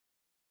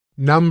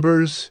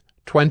Numbers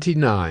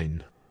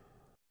 29.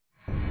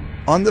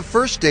 On the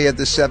first day of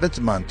the 7th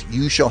month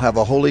you shall have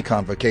a holy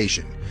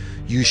convocation.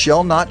 You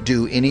shall not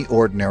do any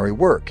ordinary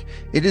work.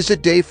 It is a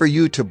day for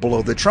you to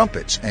blow the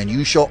trumpets, and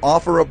you shall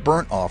offer a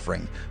burnt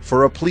offering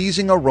for a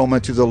pleasing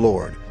aroma to the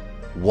Lord.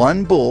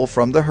 1 bull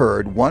from the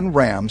herd, 1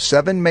 ram,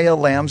 7 male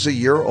lambs a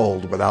year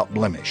old without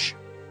blemish.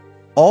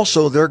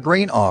 Also their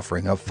grain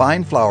offering of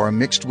fine flour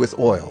mixed with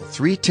oil,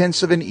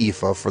 3/10 of an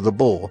ephah for the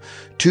bull,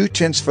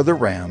 2/10 for the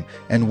ram,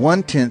 and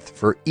 1/10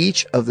 for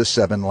each of the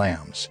 7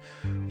 lambs,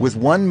 with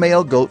 1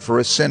 male goat for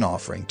a sin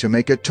offering to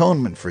make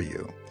atonement for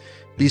you.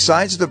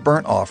 Besides the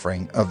burnt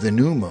offering of the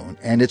new moon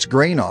and its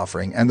grain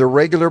offering, and the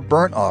regular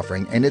burnt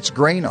offering and its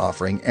grain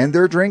offering and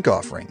their drink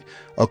offering,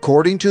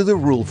 according to the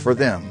rule for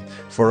them,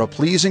 for a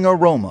pleasing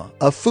aroma,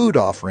 a food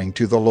offering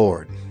to the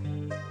Lord.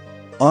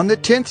 On the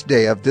 10th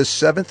day of this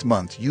 7th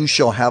month you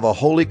shall have a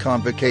holy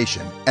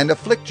convocation, and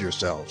afflict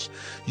yourselves.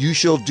 You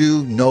shall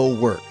do no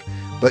work,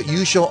 but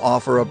you shall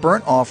offer a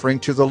burnt offering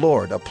to the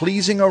Lord, a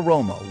pleasing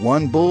aroma,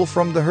 1 bull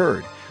from the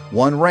herd,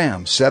 1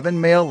 ram, 7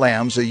 male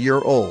lambs a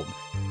year old.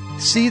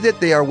 See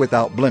that they are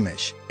without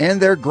blemish, and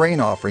their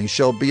grain offering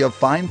shall be of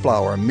fine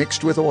flour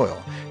mixed with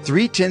oil,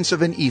 3/10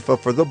 of an ephah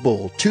for the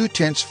bull,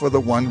 2/10 for the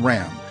 1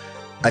 ram,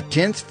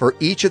 1/10 for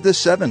each of the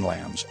 7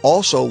 lambs,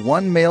 also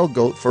 1 male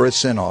goat for a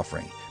sin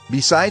offering.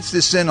 Besides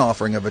the sin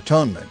offering of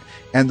atonement,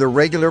 and the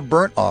regular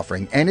burnt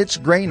offering, and its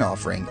grain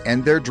offering,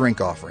 and their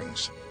drink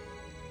offerings.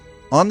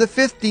 On the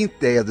 15th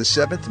day of the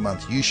 7th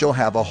month you shall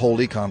have a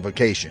holy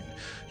convocation.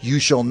 You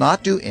shall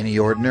not do any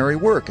ordinary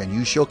work, and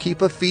you shall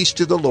keep a feast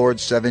to the Lord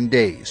 7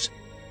 days.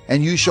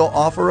 And you shall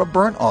offer a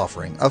burnt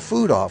offering, a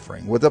food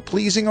offering, with a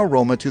pleasing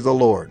aroma to the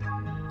Lord.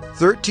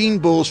 13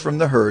 bulls from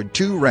the herd,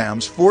 2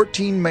 rams,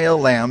 14 male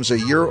lambs a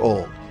year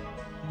old.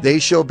 They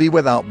shall be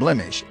without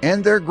blemish,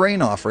 and their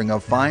grain offering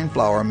of fine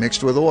flour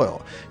mixed with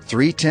oil,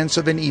 3/10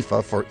 of an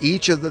ephah for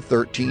each of the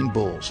 13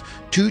 bulls,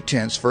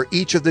 2/10 for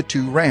each of the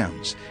 2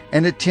 rams,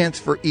 and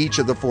 1/10 for each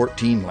of the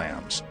 14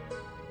 lambs.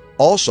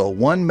 Also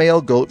 1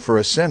 male goat for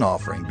a sin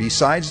offering,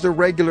 besides the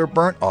regular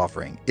burnt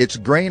offering, its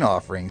grain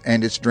offering,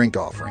 and its drink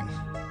offering.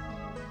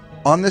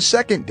 On the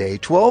 2nd day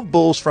 12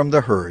 bulls from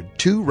the herd,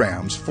 2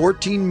 rams,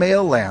 14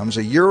 male lambs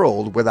a year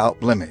old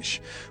without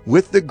blemish,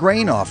 with the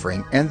grain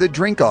offering and the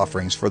drink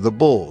offerings for the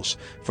bulls,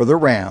 for the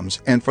rams,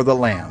 and for the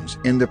lambs,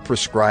 in the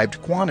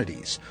prescribed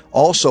quantities.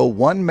 Also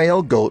 1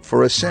 male goat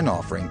for a sin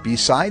offering,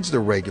 besides the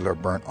regular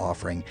burnt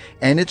offering,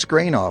 and its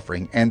grain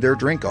offering, and their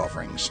drink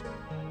offerings.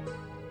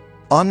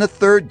 On the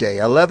 3rd day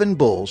 11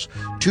 bulls,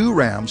 2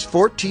 rams,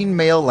 14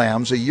 male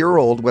lambs a year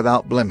old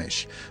without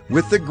blemish,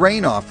 with the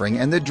grain offering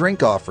and the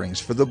drink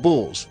offerings for the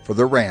bulls, for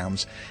the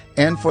rams,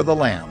 and for the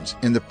lambs,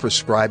 in the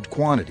prescribed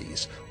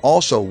quantities.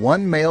 Also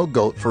 1 male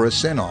goat for a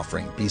sin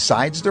offering,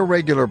 besides the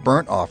regular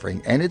burnt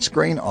offering, and its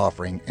grain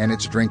offering, and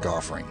its drink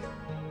offering.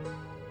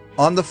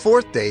 On the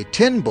 4th day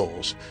 10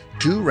 bulls,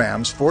 2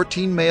 rams,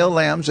 14 male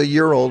lambs a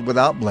year old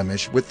without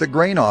blemish, with the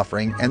grain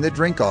offering and the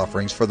drink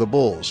offerings for the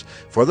bulls,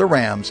 for the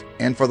rams,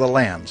 and for the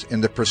lambs,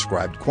 in the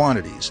prescribed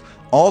quantities.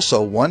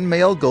 Also 1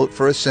 male goat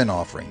for a sin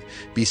offering,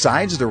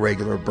 besides the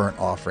regular burnt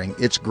offering,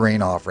 its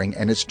grain offering,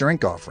 and its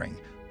drink offering.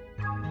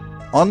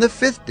 On the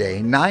 5th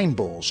day 9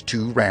 bulls,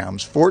 2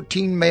 rams,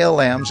 14 male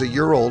lambs a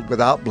year old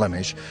without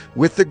blemish,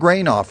 with the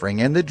grain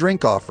offering and the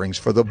drink offerings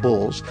for the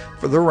bulls,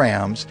 for the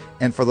rams,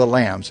 and for the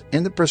lambs,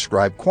 in the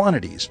prescribed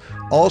quantities.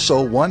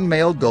 Also 1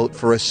 male goat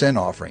for a sin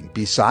offering,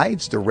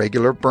 besides the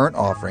regular burnt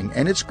offering,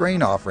 and its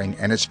grain offering,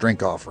 and its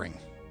drink offering.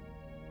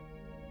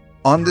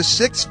 On the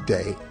 6th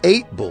day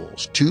 8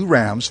 bulls, 2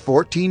 rams,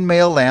 14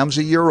 male lambs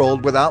a year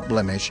old without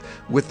blemish,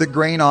 with the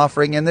grain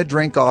offering and the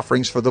drink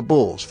offerings for the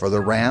bulls, for the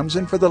rams,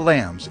 and for the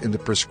lambs, in the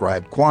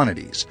prescribed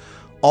quantities.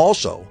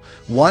 Also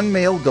 1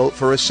 male goat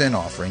for a sin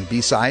offering,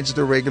 besides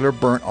the regular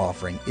burnt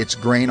offering, its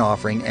grain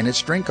offering, and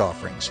its drink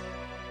offerings.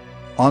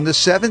 On the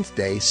 7th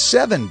day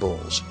 7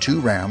 bulls,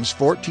 2 rams,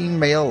 14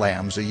 male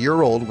lambs a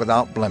year old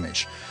without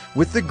blemish,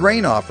 with the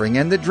grain offering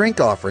and the drink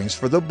offerings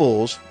for the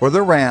bulls, for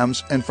the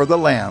rams, and for the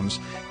lambs,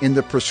 in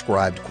the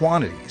prescribed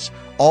quantities.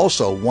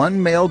 Also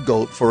 1 male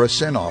goat for a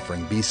sin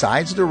offering,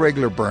 besides the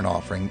regular burnt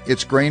offering,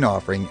 its grain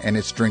offering, and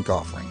its drink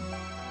offering.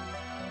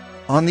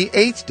 On the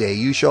 8th day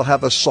you shall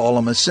have a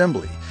solemn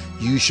assembly.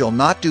 You shall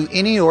not do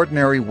any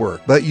ordinary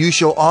work, but you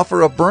shall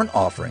offer a burnt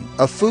offering,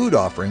 a food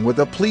offering with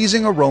a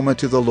pleasing aroma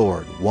to the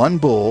Lord, 1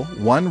 bull,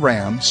 1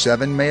 ram,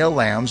 7 male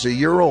lambs a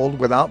year old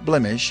without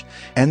blemish,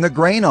 and the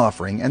grain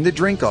offering and the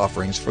drink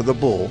offerings for the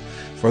bull,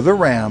 for the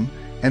ram,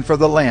 and for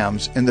the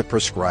lambs, in the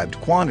prescribed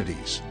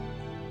quantities.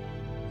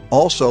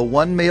 Also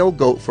 1 male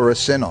goat for a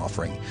sin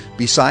offering,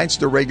 besides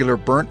the regular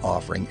burnt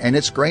offering, and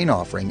its grain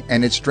offering,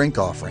 and its drink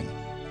offering.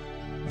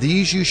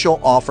 These you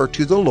shall offer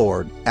to the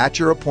Lord at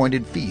your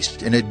appointed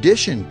feast, in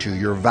addition to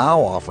your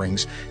vow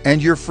offerings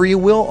and your free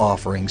will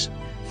offerings,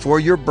 for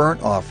your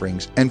burnt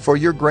offerings, and for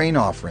your grain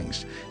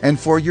offerings, and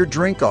for your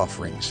drink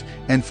offerings,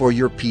 and for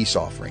your peace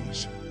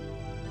offerings.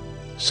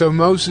 So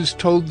Moses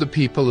told the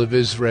people of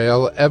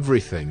Israel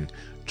everything,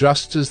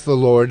 just as the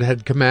Lord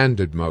had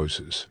commanded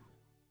Moses.